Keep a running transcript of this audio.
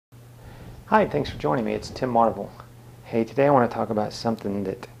Hi, thanks for joining me. It's Tim Marvel. Hey, today I want to talk about something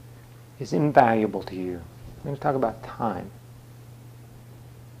that is invaluable to you. I'm going to talk about time.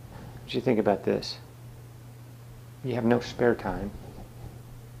 What do you think about this? You have no spare time.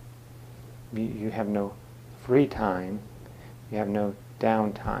 You have no free time. You have no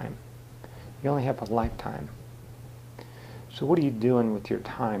downtime. You only have a lifetime. So what are you doing with your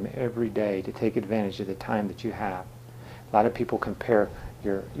time every day to take advantage of the time that you have? A lot of people compare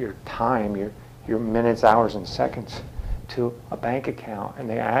your time, your minutes, hours, and seconds to a bank account, and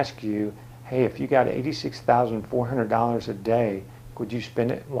they ask you, hey, if you got $86,400 a day, would you spend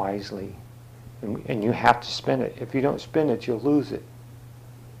it wisely? And you have to spend it. If you don't spend it, you'll lose it.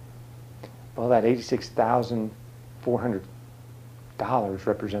 Well, that $86,400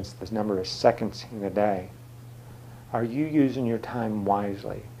 represents the number of seconds in a day. Are you using your time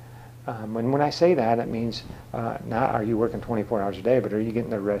wisely? And when I say that, it means not are you working 24 hours a day, but are you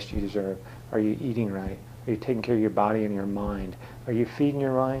getting the rest you deserve? Are you eating right? Are you taking care of your body and your mind? Are you feeding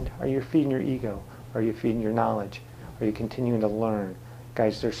your mind? Are you feeding your ego? Are you feeding your knowledge? Are you continuing to learn?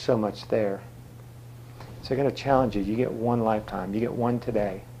 Guys, there's so much there. So I'm going to challenge you. You get one lifetime. You get one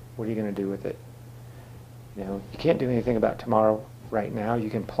today. What are you going to do with it? You can't do anything about tomorrow right now. You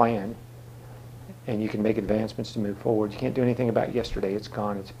can plan, and you can make advancements to move forward. You can't do anything about yesterday. It's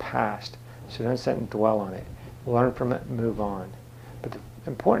gone. It's past. So don't sit and dwell on it. Learn from it and move on. But the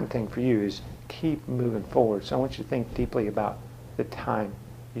important thing for you is keep moving forward. So I want you to think deeply about the time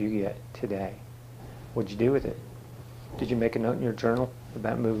you get today. What'd you do with it? Did you make a note in your journal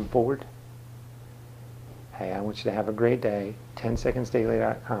about moving forward? Hey, I want you to have a great day.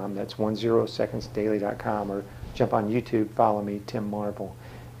 10secondsdaily.com. That's 10secondsdaily.com. Or jump on YouTube, follow me, Tim Marvel,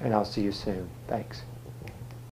 and I'll see you soon. Thanks.